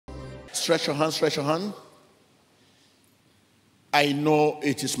Stretch your hand, stretch your hand. I know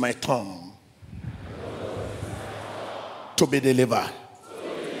it is my turn to be delivered.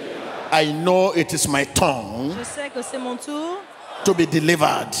 I know it is my turn Je sais que c'est mon tour to be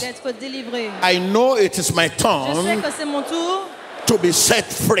delivered. d'être délivré. I know it is my Je sais turn que c'est mon tour to be set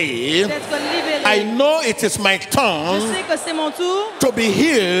free. d'être libéré. I know it is my Je turn sais que c'est mon tour to be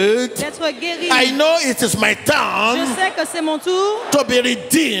healed. d'être guéri. I know it is my Je turn sais que c'est mon tour to be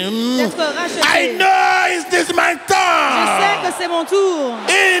redeemed. d'être racheté. I know it is my Je sais turn que c'est mon tour.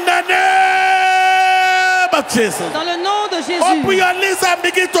 in the name of Jesus. Dans le nom de Jésus. Open your lips and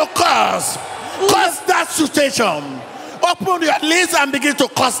begin to curse. Curse that situation. Open your lips and begin to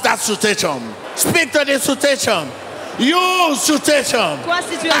curse that situation. Speak to the situation. You situation. Toi, I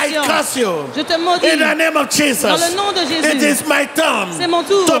situation. curse you. Je te maudis. In the name of Jesus. Dans le nom de Jésus. It is my turn C'est mon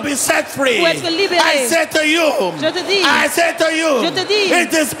tour to be set free. pour être libéré. I say to you. Je te dis. I say to you. Je te dis.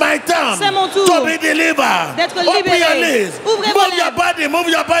 It is my turn C'est mon tour to be delivered. d'être Open libéré. your lips. Ouvrez vos Move your lèvres. body. Move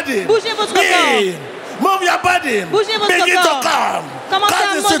your body. Bougez votre corps. Move your body. Bougez votre Begin corps. to come. Commencez Come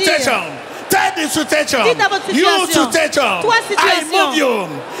à the maudire. situation. Tell the situation. Dites à votre You situation. situation. Toi, I situation. move you.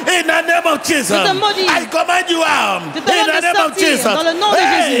 In the name of Jesus. Je te maudis. I command you out. Je te In demande the de name of sortir Jesus. dans le nom de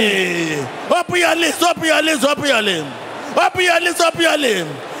Hey. Open your lips. Open your lips. Open your lips. Open your lips. Open your lips.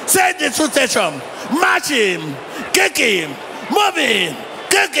 Say the situation. March him. Kick him. Move it.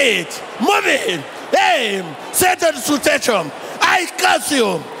 Kick it. Move it. Hey. Say to the situation. I curse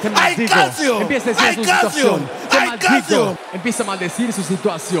you. I curse you. Empieza a decir I su curse you. situación. Te I curse you. Empieza a maldecir su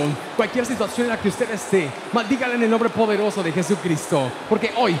situación. Cualquier situación en la que usted esté, maldígala en el nombre poderoso de Jesucristo.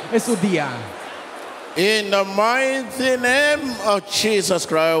 Porque hoy es su día. In the mighty name of Jesus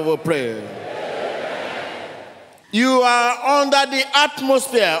Christ, we pray. You are under the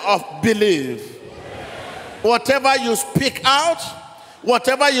atmosphere of belief. Whatever you speak out,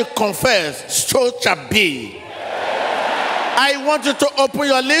 whatever you confess, so shall be. I want you to open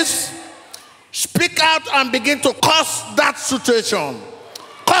your lips, speak out and begin to curse that situation.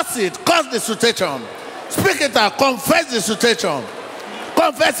 Curse it, curse the situation. Speak it out, confess the situation.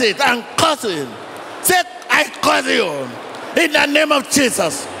 Confess it and curse it. Say, I curse you in the name of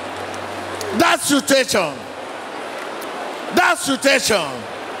Jesus. That situation. That situation.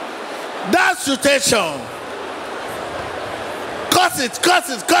 That situation. Curse it, curse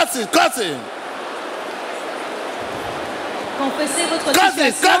it, curse it, curse it. Confessez votre Curse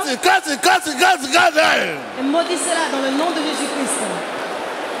it, situation curse it, curse it, curse it, curse it, curse it. et maudissez-la dans le nom de Jésus-Christ.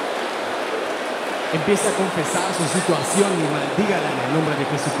 Empieza a confesar su situación y maldígala en el nombre de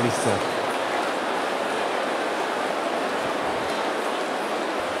Jesucristo.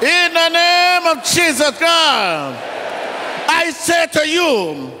 In the name of Jesus Christ, I say to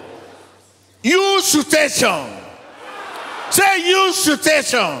you, you situation. Say you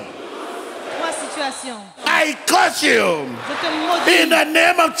situation. Trois situations. I curse you Je te maudis in the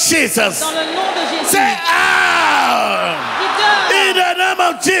name of Jesus. dans le nom de Jésus. Say out in the name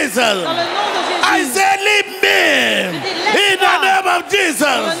of Jesus. Dans le nom de Jésus. I say leave me in the name of Dans le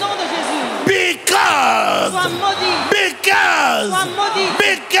Jesus. nom de Jésus. Because, Sois maudit. because, Sois maudit.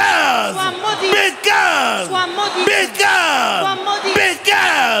 because, Sois maudit. because, Sois maudit. because, Sois maudit.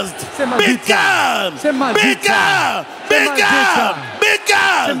 because, C'est maldita. C'est maldita. C'est maldita.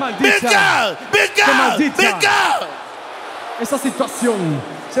 C'est maldita. C'est maldita. Esa situación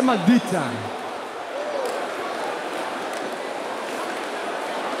se maldita.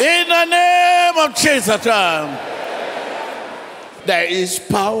 In the name of Jesus Christ, there is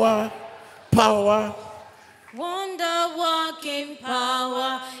power, power. Wonder working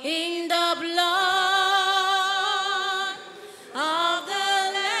power in the blood of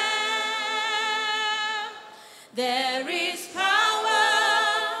the Lamb. There is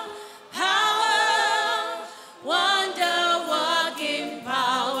power, power, wonder working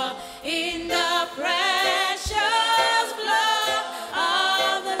power in the precious blood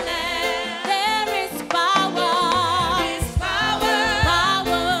of the Lamb. There is power,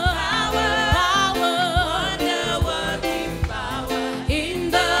 wonder working power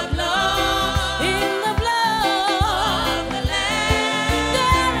in the blood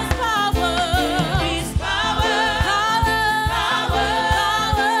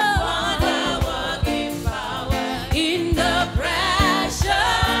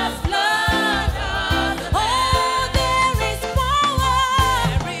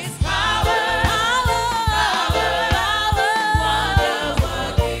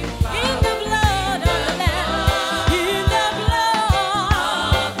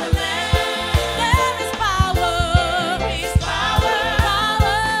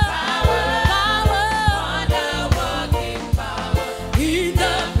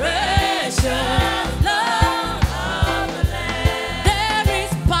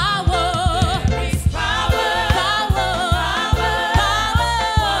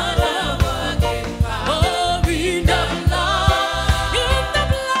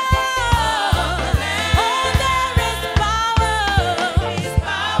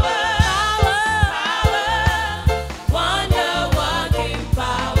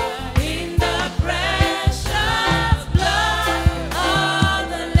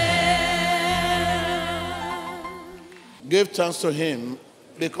Give thanks to him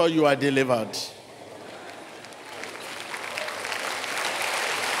because you are delivered.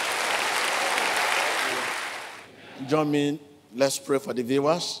 Join me. Let's pray for the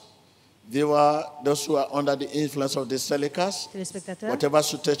viewers. Those who are under the influence of the telecast, Téléspectateurs, whatever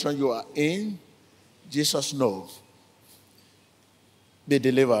situation you are in, Jesus knows. Be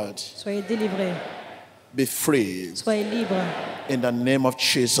delivered. soyez délivrés, Be free. soyez libres. In the name of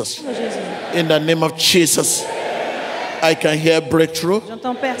Jesus. Au nom de Jésus. In the name of Jesus. I can hear breakthrough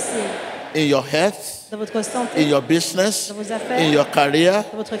J'entends percer in your health, dans votre santé, in your business, dans vos affaires, in your career,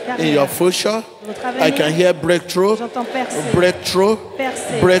 dans votre in carrière, your future. dans votre I avenir. can hear breakthrough, J'entends percer, breakthrough,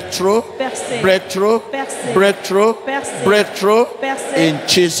 percer, breakthrough, percer, breakthrough, percer, breakthrough, percer, breakthrough percer, in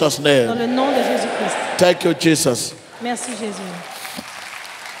Jesus' dans name. le nom de Jésus-Christ. Thank you, Jesus. Merci Jésus.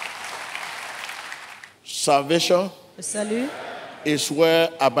 Salvation Le salut, is where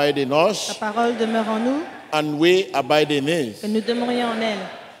abide in sa us parole demeure en nous, and we abide in it. que nous demeurions en elle.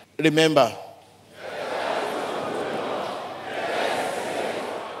 Remember,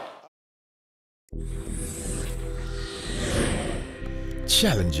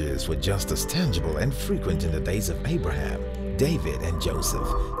 Challenges were just as tangible and frequent in the days of Abraham, David, and Joseph,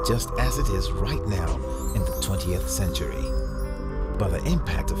 just as it is right now in the 20th century. But the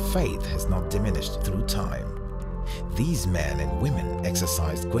impact of faith has not diminished through time. These men and women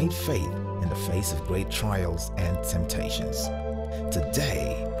exercised great faith in the face of great trials and temptations.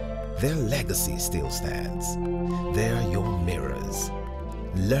 Today, their legacy still stands. They are your mirrors.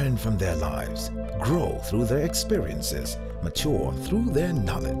 Learn from their lives, grow through their experiences, mature through their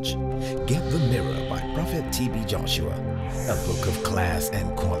knowledge. Get The Mirror by Prophet T.B. Joshua, a book of class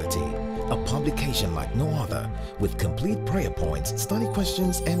and quality, a publication like no other, with complete prayer points, study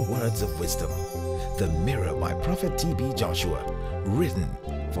questions, and words of wisdom. The Mirror by Prophet T.B. Joshua, written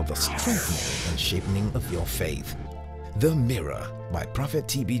for the strengthening and shaping of your faith. The Mirror by Prophet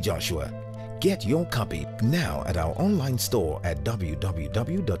T.B. Joshua. Get your copy now at our online store at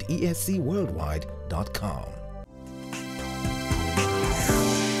www.escworldwide.com.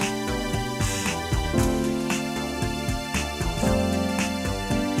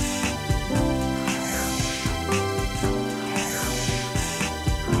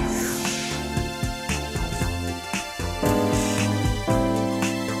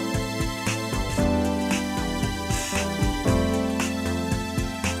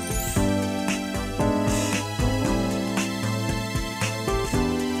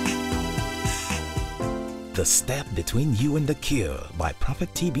 The Step Between You and the Cure by Prophet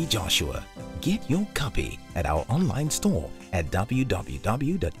T.B. Joshua. Get your copy at our online store at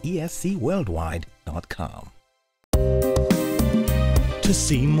www.escworldwide.com. To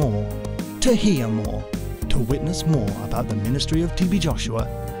see more, to hear more, to witness more about the ministry of T.B. Joshua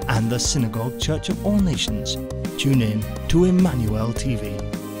and the Synagogue Church of All Nations, tune in to Emmanuel TV.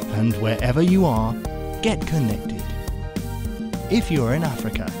 And wherever you are, get connected. If you are in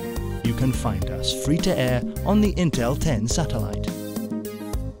Africa, you can find us free to air on the Intel 10 satellite.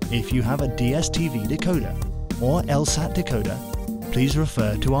 If you have a DSTV decoder or LSAT decoder, please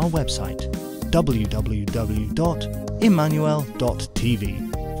refer to our website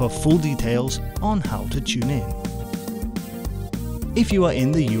www.emmanuel.tv for full details on how to tune in. If you are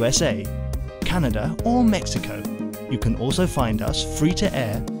in the USA, Canada or Mexico, you can also find us free to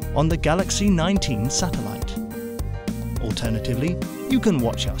air on the Galaxy 19 satellite. Alternatively, you can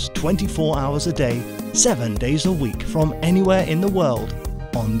watch us 24 hours a day, 7 days a week from anywhere in the world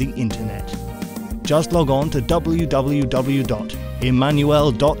on the internet. Just log on to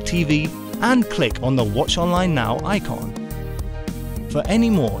www.emmanuel.tv and click on the Watch Online Now icon. For any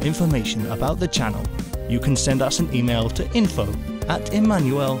more information about the channel, you can send us an email to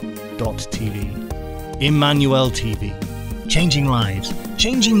info@emmanuel.tv. Emmanuel TV, changing lives,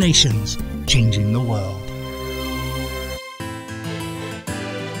 changing nations, changing the world.